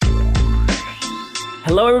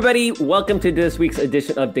Hello, everybody. Welcome to this week's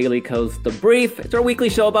edition of Daily Kos The Brief. It's our weekly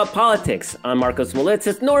show about politics. I'm Marcos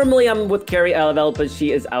Molitsis. Normally, I'm with Carrie Alavel, but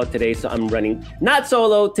she is out today, so I'm running not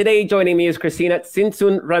solo. Today, joining me is Cristina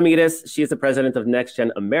Tzintzún Ramirez. She is the president of Next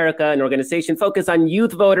Gen America, an organization focused on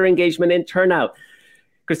youth voter engagement and turnout.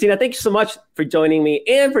 Cristina, thank you so much for joining me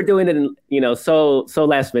and for doing it in, so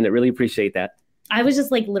last minute. Really appreciate that. I was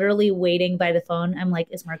just literally waiting by the phone. I'm like,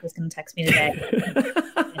 is Marcos going to text me today?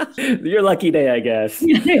 Your lucky day, I guess.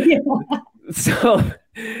 Yeah. So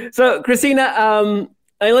Cristina,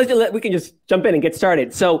 we can just jump in and get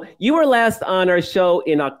started. So you were last on our show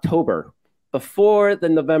in October, before the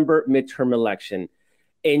November midterm election.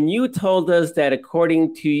 And you told us that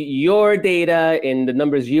according to your data and the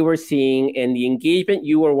numbers you were seeing and the engagement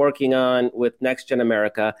you were working on with Next Gen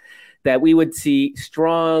America, that we would see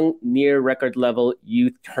strong, near record level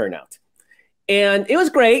youth turnout. And it was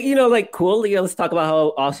great, cool. Let's talk about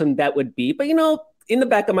how awesome that would be. But, in the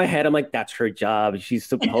back of my head, I'm like, that's her job. She's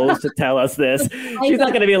supposed to tell us this. She's not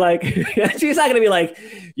going to be like,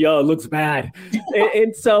 yo, it looks bad.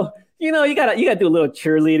 and so, you gotta do a little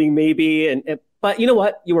cheerleading maybe. But you know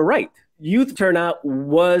what? You were right. Youth turnout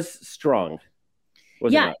was strong.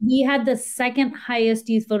 We had the second highest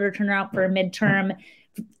youth voter turnout for a midterm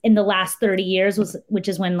in the last 30 years, which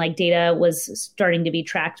is when data was starting to be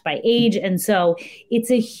tracked by age. And so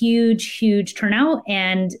it's a huge, huge turnout.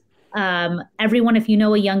 And everyone, if you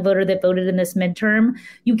know a young voter that voted in this midterm,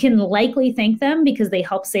 you can likely thank them because they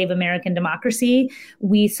helped save American democracy.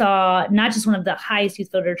 We saw not just one of the highest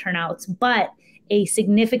youth voter turnouts, but a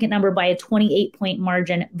significant number by a 28-point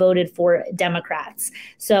margin voted for Democrats.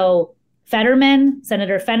 So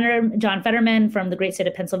Senator John Fetterman from the great state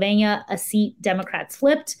of Pennsylvania, a seat Democrats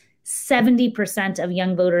flipped. 70% of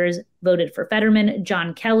young voters voted for Fetterman.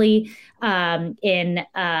 John Kelly in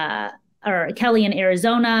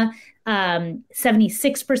Arizona,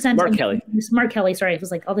 76%. Mark Kelly. Sorry, it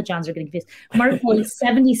was like all the Johns are getting confused. Mark Kelly,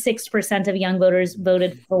 76% of young voters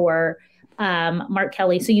voted for Mark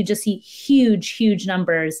Kelly. So you just see huge, huge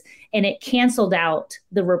numbers, and it canceled out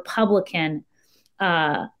the Republican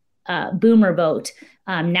boomer vote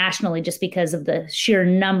nationally, just because of the sheer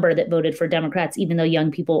number that voted for Democrats, even though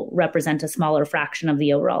young people represent a smaller fraction of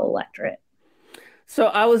the overall electorate. So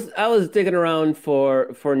I was digging around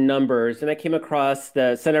for numbers, and I came across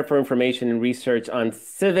the Center for Information and Research on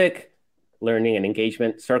Civic Learning and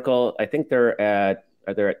Engagement, Circle. I think are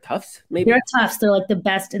they at Tufts? Maybe they're at Tufts. They're like the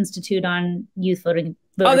best institute on youth voting.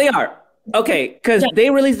 Oh, they are. Okay, because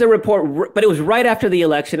they released the report, but it was right after the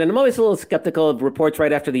election. And I'm always a little skeptical of reports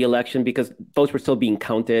right after the election because votes were still being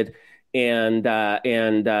counted and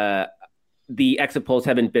the exit polls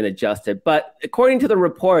haven't been adjusted. But according to the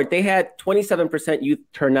report, they had 27% youth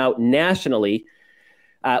turnout nationally,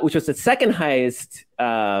 which was the second highest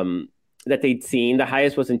that they'd seen. The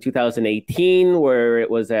highest was in 2018, where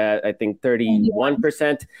it was at, I think,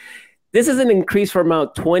 31%. This is an increase from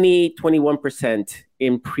about 21%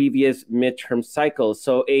 in previous midterm cycles.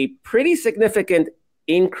 So a pretty significant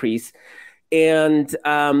increase. And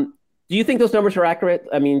do you think those numbers are accurate?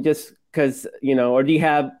 I mean, just because, or do you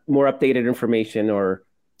have more updated information or?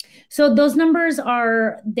 So those numbers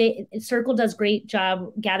Circle does great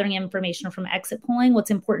job gathering information from exit polling.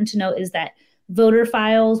 What's important to note is that voter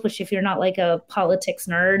files, which if you're not like a politics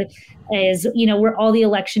nerd, is, where all the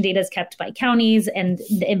election data is kept by counties, and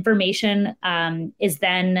the information is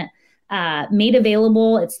then made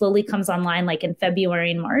available. It slowly comes online in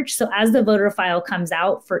February and March. So as the voter file comes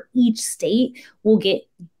out for each state, we'll get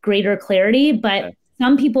greater clarity. But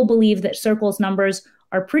some people believe that Circle's numbers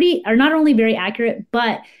are not only very accurate,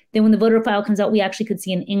 but then when the voter file comes out, we actually could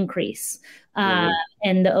see an increase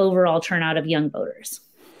in the overall turnout of young voters.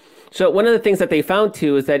 So one of the things that they found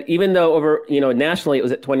too is that even though nationally it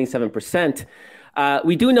was at 27%,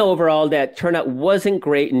 we do know overall that turnout wasn't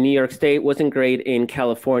great in New York State, wasn't great in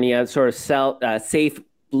California, sort of safe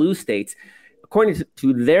blue states. According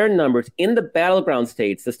to their numbers, in the battleground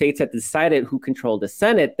states, the states that decided who controlled the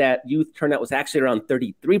Senate, that youth turnout was actually around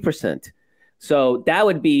 33%. So that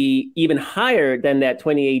would be even higher than that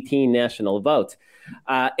 2018 national vote.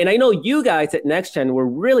 And I know you guys at NextGen were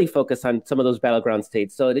really focused on some of those battleground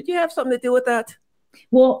states. So did you have something to do with that?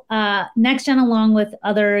 Well, NextGen, along with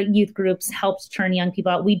other youth groups, helped turn young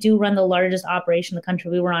people out. We do run the largest operation in the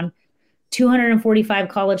country. We were on 245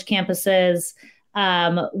 college campuses.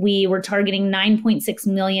 We were targeting 9.6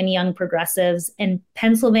 million young progressives. In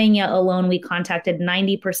Pennsylvania alone, we contacted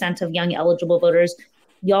 90% of young eligible voters.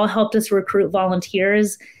 Y'all helped us recruit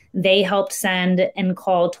volunteers. They helped send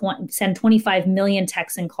 25 million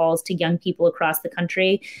texts and calls to young people across the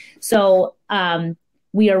country. So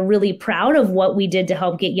we are really proud of what we did to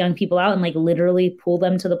help get young people out and like literally pull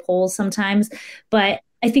them to the polls sometimes. But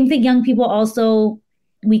I think that young people also,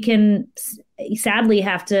 we can sadly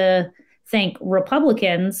have to thank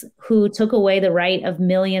Republicans who took away the right of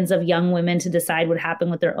millions of young women to decide what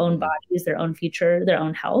happened with their own bodies, their own future, their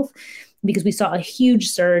own health, because we saw a huge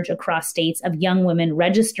surge across states of young women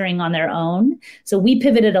registering on their own. So we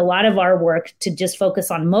pivoted a lot of our work to just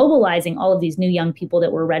focus on mobilizing all of these new young people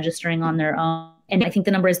that were registering on their own. And I think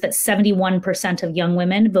the number is that 71% of young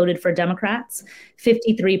women voted for Democrats,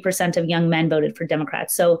 53% of young men voted for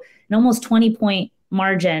Democrats. So an almost 20-point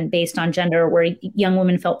margin based on gender, where young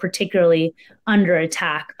women felt particularly under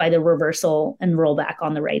attack by the reversal and rollback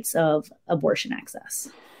on the rights of abortion access.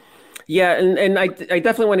 Yeah, and I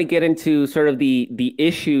definitely want to get into sort of the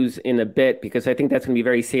issues in a bit, because I think that's going to be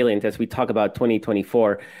very salient as we talk about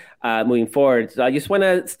 2024 moving forward. So I just want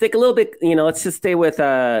to stick a little bit, let's just stay with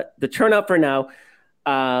the turnout for now,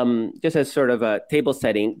 just as sort of a table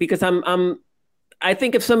setting, because I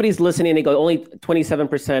think if somebody's listening, they go, only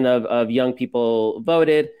 27% of young people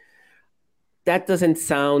voted. That doesn't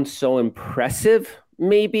sound so impressive,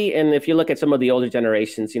 maybe. And if you look at some of the older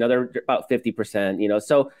generations, they're about 50%,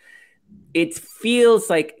 so it feels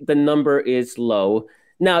like the number is low.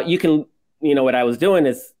 Now you can, what I was doing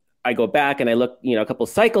is I go back and I look, a couple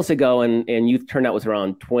cycles ago, and youth turnout was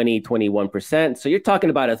around 21%. So you're talking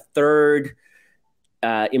about a third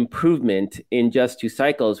improvement in just 2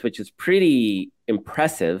 cycles, which is pretty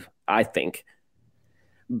impressive, I think.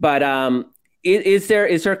 But is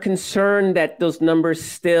there concern that those numbers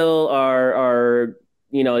still are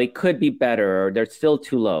they could be better, or they're still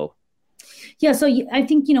too low? Yeah, so I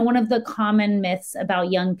think, one of the common myths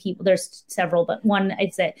about young people, there's several, but one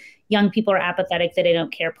is that young people are apathetic, that they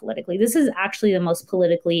don't care politically. This is actually the most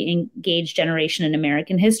politically engaged generation in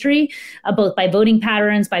American history, both by voting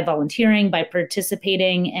patterns, by volunteering, by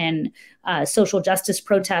participating in social justice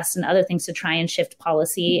protests and other things to try and shift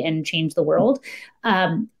policy and change the world.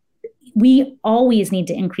 We always need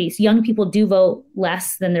to increase. Young people do vote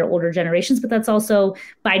less than their older generations, but that's also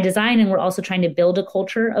by design. And we're also trying to build a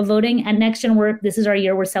culture of voting. At NextGen, this is our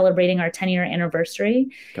year, we're celebrating our 10-year anniversary.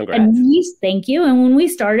 Congrats. And thank you. And when we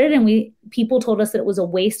started, people told us that it was a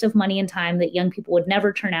waste of money and time, that young people would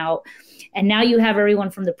never turn out. And now you have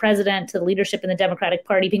everyone from the president to the leadership in the Democratic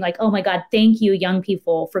Party being like, oh my God, thank you, young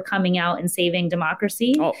people, for coming out and saving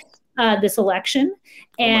democracy this election.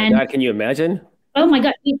 And oh my God, can you imagine? Oh my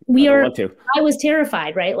God, I was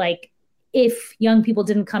terrified, right? Like, if young people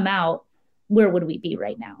didn't come out, where would we be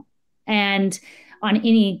right now? And on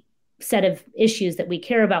any set of issues that we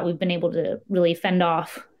care about, we've been able to really fend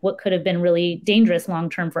off what could have been really dangerous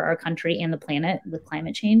long-term for our country and the planet with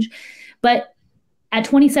climate change. But at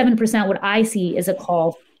 27%, what I see is a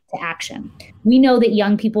call to action. We know that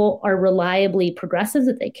young people are reliably progressive,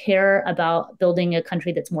 that they care about building a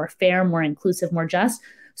country that's more fair, more inclusive, more just.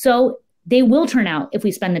 So they will turn out if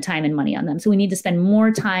we spend the time and money on them. So we need to spend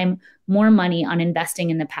more time, more money on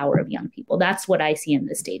investing in the power of young people. That's what I see in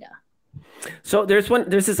this data. So there's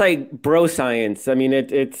this like bro science. I mean,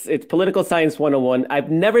 it's political science 101.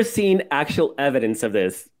 I've never seen actual evidence of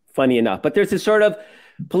this, funny enough, but there's this sort of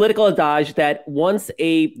political adage that once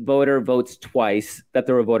a voter votes twice, that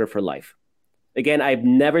they're a voter for life. Again, I've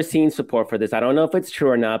never seen support for this. I don't know if it's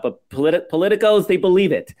true or not, but politicos, they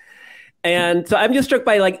believe it. And so I'm just struck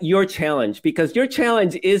by like your challenge, because your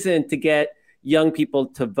challenge isn't to get young people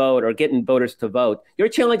to vote or getting voters to vote. Your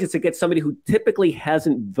challenge is to get somebody who typically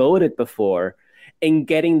hasn't voted before and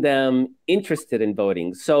getting them interested in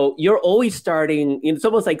voting. So you're always starting, it's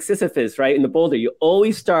almost like Sisyphus, right? In the boulder, you're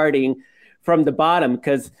always starting from the bottom,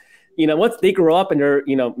 because, once they grow up and they're,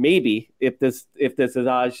 maybe if this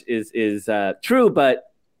adage is true, but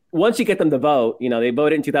once you get them to vote, they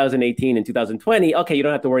voted in 2018 and 2020. Okay, you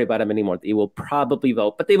don't have to worry about them anymore. They will probably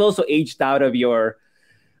vote, but they've also aged out of your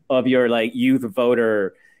like youth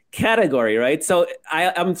voter category, right? So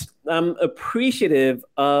I'm appreciative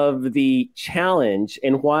of the challenge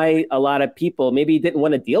and why a lot of people maybe didn't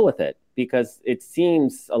want to deal with it, because it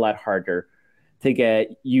seems a lot harder to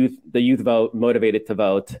get the youth vote motivated to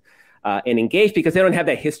vote and engaged, because they don't have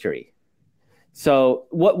that history. So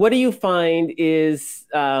what do you find is,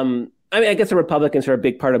 I guess the Republicans are a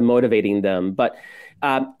big part of motivating them, but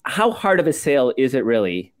how hard of a sale is it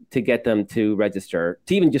really to get them to register,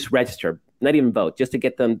 to even just register, not even vote, just to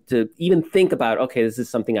get them to even think about, okay, this is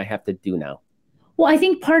something I have to do now? Well, I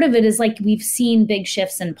think part of it is like we've seen big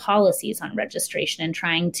shifts in policies on registration and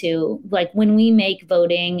trying to, like, when we make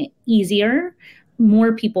voting easier,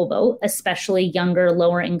 more people vote, especially younger,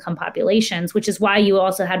 lower income populations, which is why you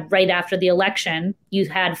also had right after the election, you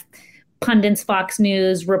had pundits, Fox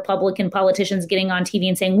News, Republican politicians getting on TV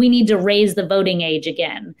and saying, we need to raise the voting age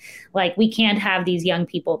again. Like, we can't have these young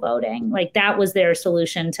people voting. Like, that was their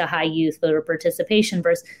solution to high youth voter participation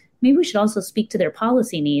versus maybe we should also speak to their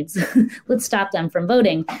policy needs. Let's stop them from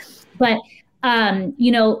voting. But,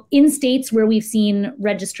 in states where we've seen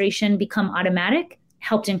registration become automatic,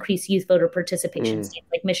 helped increase youth voter participation. States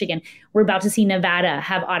like Michigan. We're about to see Nevada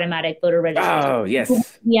have automatic voter registration. Oh,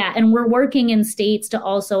 yes. Yeah. And we're working in states to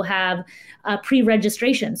also have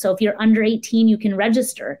pre-registration. So if you're under 18, you can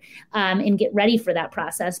register and get ready for that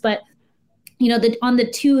process. But, on the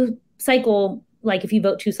 2 cycle, like if you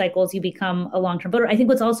vote 2 cycles, you become a long-term voter. I think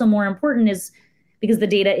what's also more important is, because the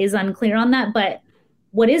data is unclear on that, but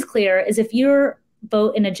what is clear is if you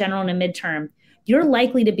vote in a general and a midterm, you're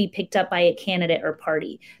likely to be picked up by a candidate or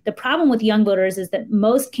party. The problem with young voters is that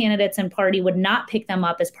most candidates and party would not pick them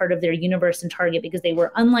up as part of their universe and target because they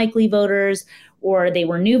were unlikely voters or they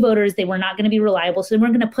were new voters. They were not going to be reliable. So they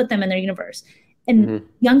weren't going to put them in their universe. And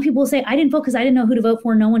young people say, I didn't vote because I didn't know who to vote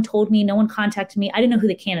for. No one told me. No one contacted me. I didn't know who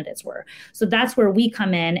the candidates were. So that's where we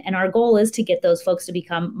come in. And our goal is to get those folks to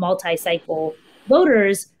become multi-cycle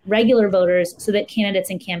voters, regular voters, so that candidates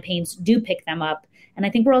and campaigns do pick them up. And I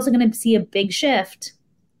think we're also going to see a big shift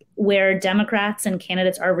where Democrats and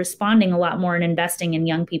candidates are responding a lot more and investing in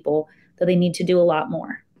young people, though they need to do a lot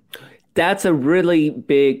more. That's a really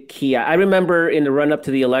big key. I remember in the run up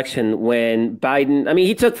to the election when Biden,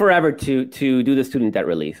 he took forever to do the student debt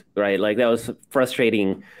relief, right? Like that was a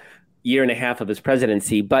frustrating year and a half of his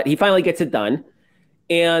presidency, but he finally gets it done.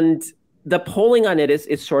 And the polling on it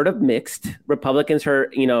is sort of mixed. Republicans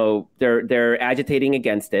are, they're agitating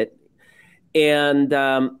against it. And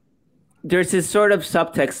there's this sort of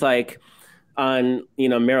subtext like on,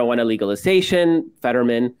 marijuana legalization,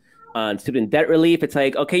 Fetterman, on student debt relief. It's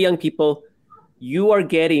like, okay, young people, you are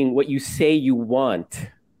getting what you say you want.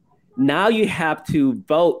 Now you have to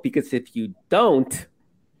vote, because if you don't,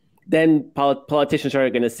 then politicians are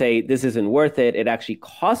going to say this isn't worth it. It actually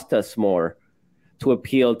costs us more to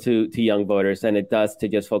appeal to young voters than it does to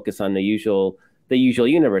just focus on the usual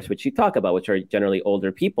universe, which you talk about, which are generally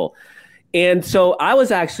older people. And so I was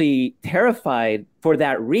actually terrified for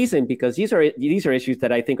that reason, because these are issues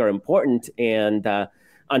that I think are important, and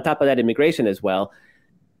on top of that, immigration as well.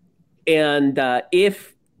 And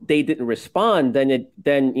if they didn't respond, then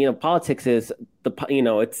politics is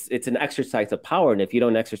it's an exercise of power, and if you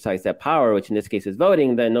don't exercise that power, which in this case is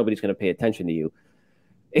voting, then nobody's going to pay attention to you.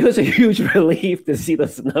 It was a huge relief to see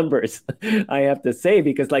those numbers, I have to say,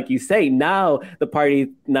 because like you say, now the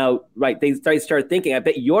party they start thinking. I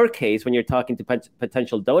bet your case, when you're talking to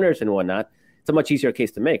potential donors and whatnot, it's a much easier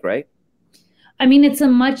case to make, right? It's a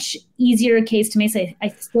much easier case to make. So I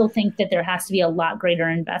still think that there has to be a lot greater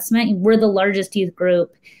investment. We're the largest youth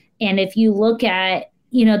group. And if you look at,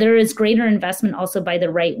 there is greater investment also by the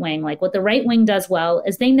right wing. Like what the right wing does well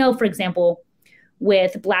is they know, for example,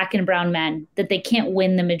 with Black and brown men, that they can't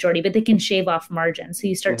win the majority, but they can shave off margins. So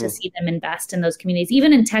you start to see them invest in those communities.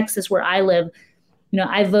 Even in Texas, where I live,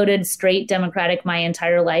 I voted straight Democratic my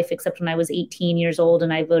entire life, except when I was 18 years old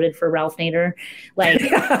and I voted for Ralph Nader. Like,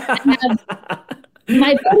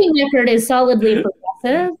 my voting record is solidly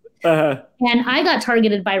progressive. And I got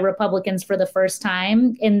targeted by Republicans for the first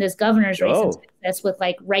time in this governor's race in Texas with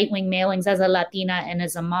like right-wing mailings as a Latina and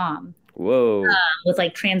as a mom. Whoa. With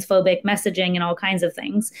like transphobic messaging and all kinds of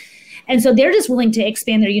things. And so they're just willing to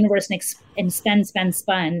expand their universe and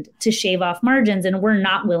spend to shave off margins. And we're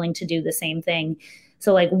not willing to do the same thing.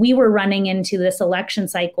 So like we were running into this election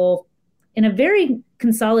cycle in a very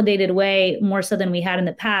consolidated way, more so than we had in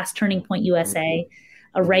the past. Turning Point USA,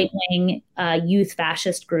 a right-wing youth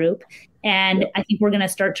fascist group. And I think we're going to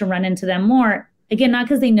start to run into them more. Again, not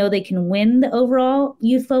because they know they can win the overall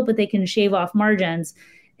youth vote, but they can shave off margins.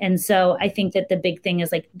 And so I think that the big thing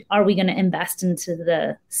is like, are we going to invest into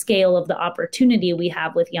the scale of the opportunity we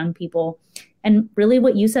have with young people? And really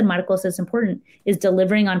what you said, Marcos, is important, is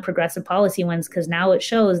delivering on progressive policy wins, because now it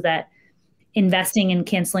shows that investing in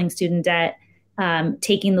canceling student debt,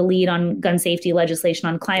 taking the lead on gun safety legislation,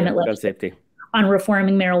 on climate legislation, on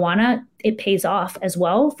reforming marijuana, it pays off as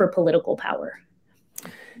well for political power.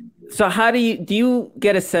 So how do you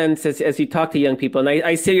get a sense as you talk to young people, and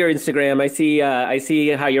I see your Instagram, I see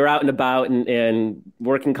how you're out and about and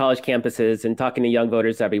working college campuses and talking to young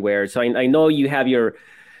voters everywhere. So I know you have your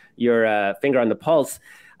finger on the pulse.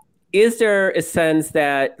 Is there a sense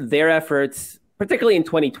that their efforts, particularly in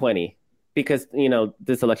 2020, because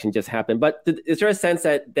this election just happened, but is there a sense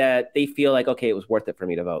that they feel like, okay, it was worth it for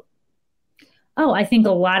me to vote? Oh, I think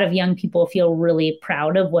a lot of young people feel really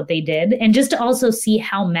proud of what they did. And just to also see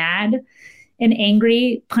how mad and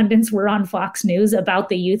angry pundits were on Fox News about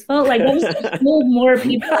the youth vote. Like, there was more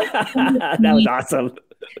people. That was awesome.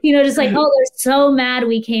 Just like, oh, they're so mad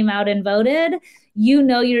we came out and voted.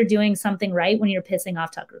 You're doing something right when you're pissing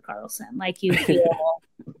off Tucker Carlson. Like, you feel,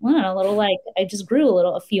 a little like I just grew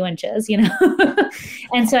a few inches,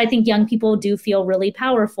 And so I think young people do feel really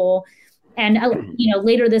powerful. And,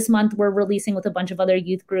 later this month, we're releasing with a bunch of other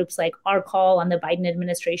youth groups, like our call on the Biden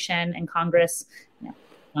administration and Congress,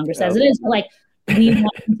 Congress as it is, but like, we want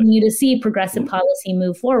to continue to see progressive policy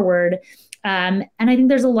move forward. And I think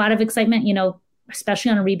there's a lot of excitement,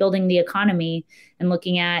 especially on rebuilding the economy and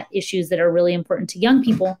looking at issues that are really important to young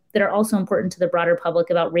people that are also important to the broader public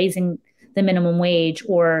about raising the minimum wage,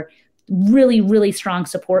 or really, really strong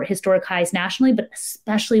support, historic highs nationally, but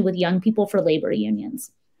especially with young people, for labor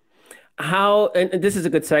unions. And this is a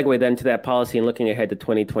good segue then to that policy and looking ahead to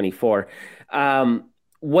 2024.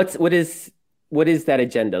 What is that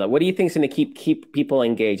agenda? What do you think is going to keep people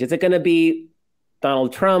engaged? Is it going to be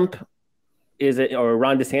Donald Trump? Is it, or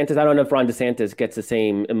Ron DeSantis? I don't know if Ron DeSantis gets the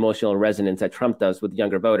same emotional resonance that Trump does with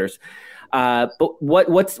younger voters. But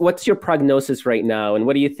what's your prognosis right now, and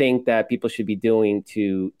what do you think that people should be doing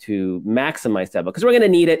to maximize that? Because we're going to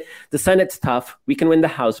need it. The Senate's tough. We can win the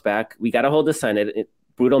House back. We got to hold the Senate.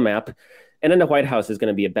 Brutal map, and then the White House is going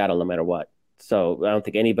to be a battle no matter what. So I don't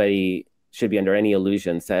think anybody should be under any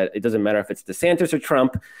illusions that it doesn't matter if it's DeSantis or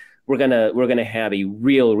Trump. We're gonna have a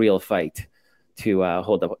real fight to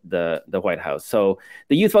hold the White House. So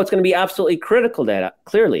the youth vote's going to be absolutely critical to that,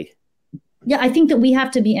 clearly. Yeah, I think that we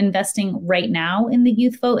have to be investing right now in the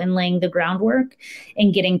youth vote and laying the groundwork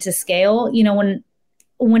and getting to scale.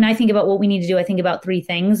 When I think about what we need to do, I think about three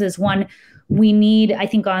things. Is one, we need, I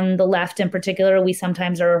think on the left in particular, we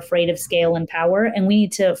sometimes are afraid of scale and power, and we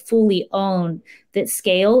need to fully own that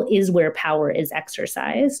scale is where power is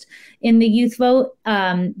exercised in the youth vote.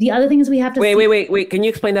 The other thing is we have to— Wait. Can you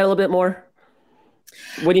explain that a little bit more?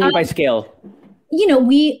 What do you mean by scale?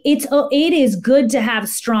 It is good to have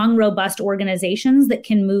strong, robust organizations that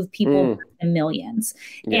can move people in millions.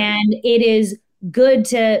 Yeah. And it is good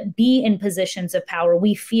to be in positions of power.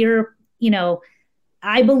 We fear,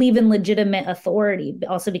 I believe in legitimate authority,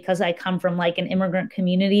 also because I come from like an immigrant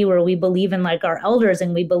community where we believe in like our elders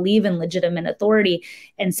and we believe in legitimate authority.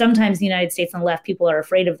 And sometimes the United States and the left, people are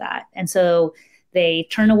afraid of that. And so they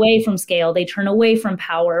turn away from scale, they turn away from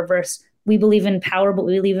power, versus we believe in power, but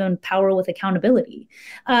we believe in power with accountability.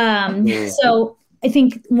 So I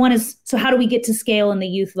think one is, so how do we get to scale in the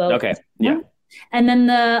youth vote? Okay. Yeah. And then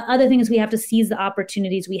the other thing is we have to seize the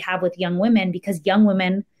opportunities we have with young women, because young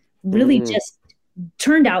women really just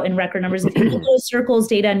turned out in record numbers. If you look at Circles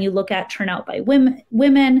data and you look at turnout by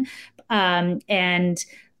women and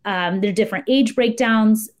their different age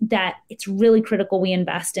breakdowns, that it's really critical we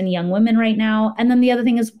invest in young women right now. And then the other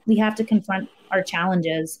thing is we have to confront our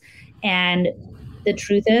challenges. And the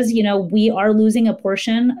truth is, we are losing a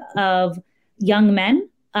portion of young men,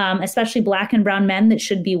 especially Black and brown men that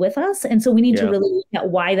should be with us. And so we need to really look at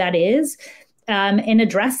why that is, and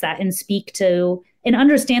address that and speak to and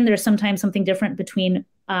understand there's sometimes something different between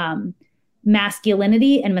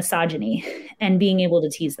masculinity and misogyny, and being able to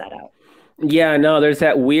tease that out. Yeah, no, there's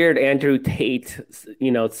that weird Andrew Tate,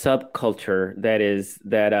 subculture that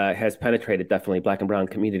has penetrated definitely Black and brown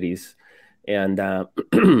communities, and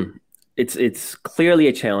it's clearly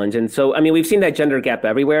a challenge. And so, I mean, we've seen that gender gap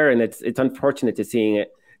everywhere, and it's unfortunate to seeing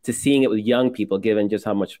it with young people, given just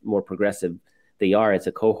how much more progressive they are as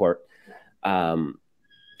a cohort.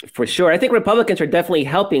 For sure, I think Republicans are definitely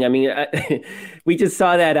helping. I mean, we just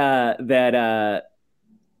saw that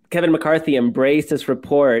Kevin McCarthy embraced this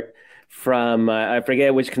report from I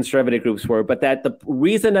forget which conservative groups were, but that the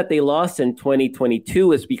reason that they lost in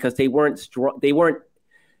 2022 is because they weren't strong. They weren't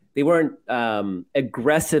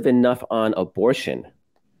aggressive enough on abortion,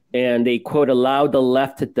 and they, quote, allowed the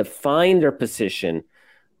left to define their position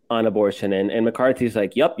on abortion. And McCarthy's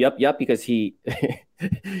like, yep, because he,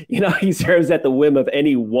 he serves at the whim of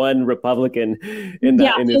any one Republican in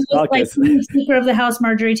his caucus. Like Speaker of the House,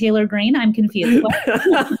 Marjorie Taylor Greene. I'm confused.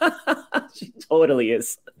 She totally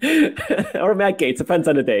is. Or Matt Gaetz, depends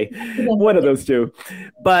on the day. One of those two.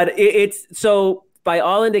 But it's so, by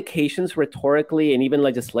all indications, rhetorically and even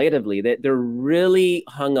legislatively, that they're really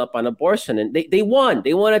hung up on abortion. And they won.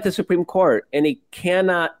 They won at the Supreme Court. And they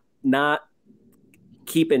cannot not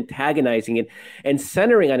keep antagonizing it and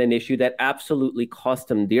centering on an issue that absolutely cost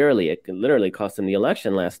them dearly. It can literally cost them the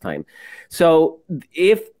election last time. So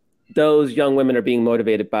if those young women are being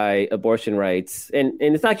motivated by abortion rights, and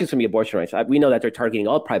it's not just going to be abortion rights. We know that they're targeting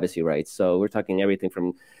all privacy rights. So we're talking everything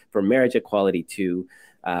from marriage equality to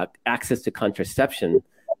access to contraception,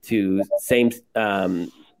 to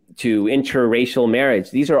interracial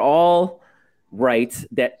marriage. These are all rights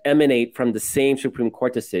that emanate from the same Supreme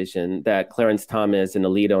Court decision that Clarence Thomas and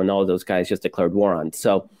Alito and all of those guys just declared war on.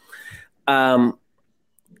 So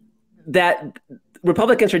that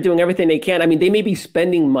Republicans are doing everything they can. I mean, they may be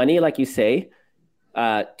spending money, like you say,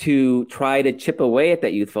 to try to chip away at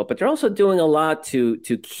that youth vote, but they're also doing a lot to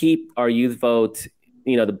keep our youth vote,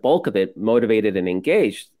 the bulk of it, motivated and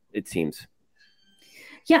engaged, it seems.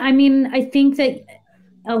 Yeah, I mean, I think that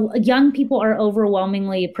young people are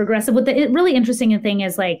overwhelmingly progressive. What the really interesting thing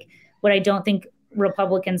is, like, what I don't think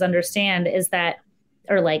Republicans understand is that,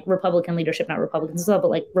 or like Republican leadership, not Republicans as well,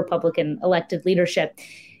 but like Republican elected leadership,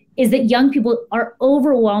 is that young people are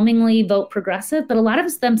overwhelmingly vote progressive, but a lot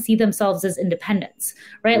of them see themselves as independents,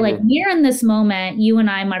 right? Mm-hmm. Like, we're in this moment, you and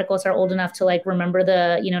I, Marcos, are old enough to like remember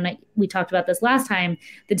we talked about this last time,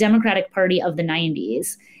 the Democratic Party of the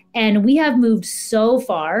 90s. And we have moved so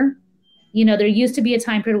far. There used to be a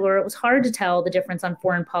time period where it was hard to tell the difference on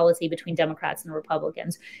foreign policy between Democrats and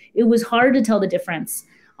Republicans. It was hard to tell the difference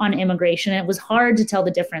on immigration. It was hard to tell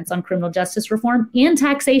the difference on criminal justice reform and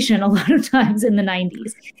taxation a lot of times in the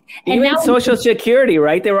 90s. And even Social Security,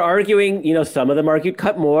 right? They were arguing, some of them argued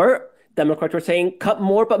cut more. Democrats were saying cut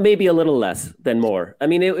more, but maybe a little less than more. I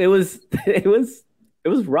mean, it was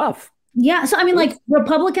rough. Yeah. So, I mean, like,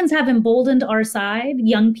 Republicans have emboldened our side,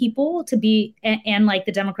 young people, to be, and like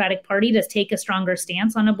the Democratic Party to take a stronger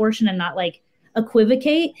stance on abortion and not like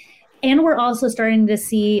equivocate. And we're also starting to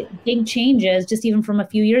see big changes, just even from a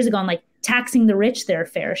few years ago, on like taxing the rich their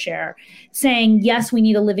fair share, saying, yes, we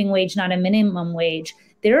need a living wage, not a minimum wage.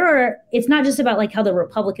 It's not just about like how the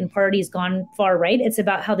Republican Party's gone far right. It's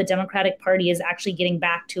about how the Democratic Party is actually getting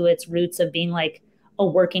back to its roots of being like a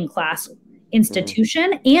working class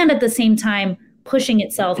institution, and at the same time pushing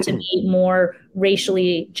itself to be more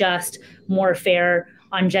racially just, more fair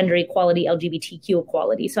on gender equality, LGBTQ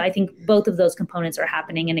equality. So I think both of those components are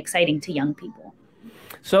happening and exciting to young people.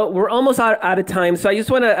 So we're almost out of time. So I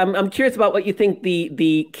just want to, I'm curious about what you think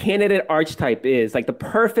the candidate archetype is, like the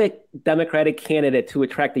perfect Democratic candidate to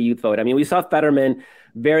attract the youth vote. I mean, we saw Fetterman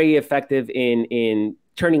very effective in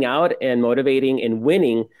turning out and motivating and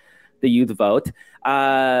winning the youth vote.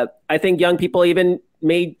 I think young people even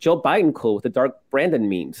made Joe Biden cool with the Dark Brandon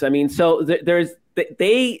memes. I mean, so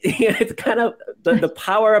it's kind of the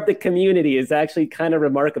power of the community is actually kind of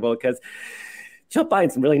remarkable, because Joe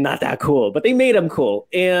Biden's really not that cool, but they made him cool.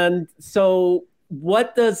 And so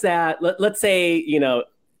what does that, let's say,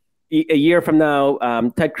 a year from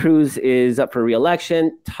now, Ted Cruz is up for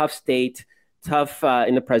re-election, tough state, tough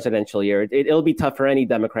in the presidential year. It'll be tough for any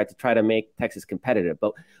Democrat to try to make Texas competitive.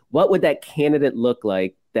 But what would that candidate look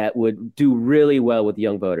like that would do really well with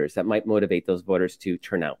young voters, that might motivate those voters to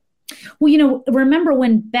turn out? Well, remember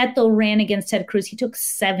when Beto ran against Ted Cruz, he took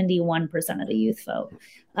 71% of the youth vote.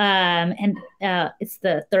 And it's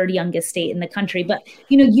the third youngest state in the country. But,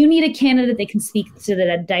 you need a candidate that can speak to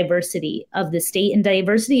the diversity of the state and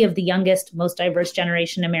diversity of the youngest, most diverse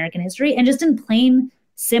generation in American history. And just in plain,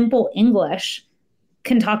 simple English,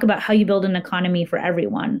 can talk about how you build an economy for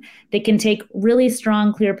everyone. They can take really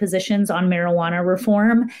strong, clear positions on marijuana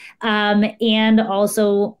reform, and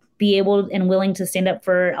also be able and willing to stand up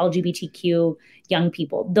for LGBTQ young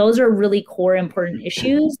people. Those are really core, important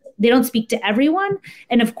issues. They don't speak to everyone.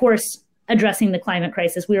 And of course, addressing the climate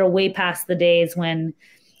crisis. We are way past the days when,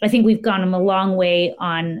 I think we've gone a long way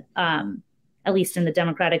on, at least in the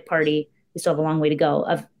Democratic Party, we still have a long way to go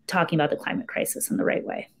of talking about the climate crisis in the right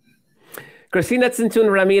way. Cristina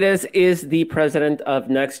Tzintzún Ramirez is the president of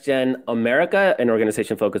Next Gen America, an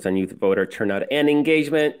organization focused on youth voter turnout and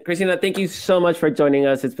engagement. Cristina, thank you so much for joining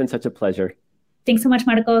us. It's been such a pleasure. Thanks so much,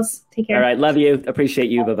 Marcos. Take care. All right. Love you. Appreciate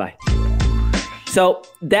you. Bye-bye. So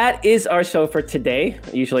that is our show for today.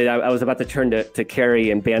 Usually I was about to turn to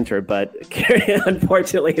Carrie and banter, but Carrie,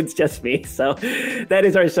 unfortunately, it's just me. So that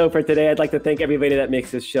is our show for today. I'd like to thank everybody that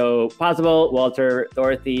makes this show possible. Walter,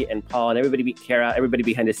 Dorothy, and Paul, and everybody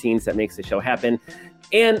behind the scenes that makes the show happen.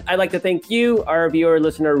 And I'd like to thank you, our viewer,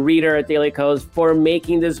 listener, reader at Daily Kos, for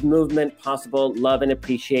making this movement possible. Love and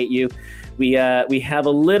appreciate you. We have a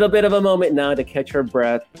little bit of a moment now to catch our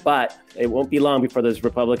breath, but it won't be long before this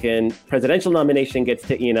Republican presidential nomination gets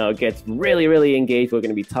really, really engaged. We're going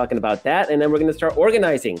to be talking about that, and then we're going to start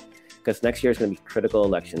organizing, because next year is going to be critical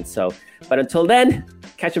election. So, but until then,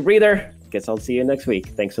 catch a breather. Guess I'll see you next week.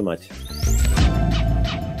 Thanks so much.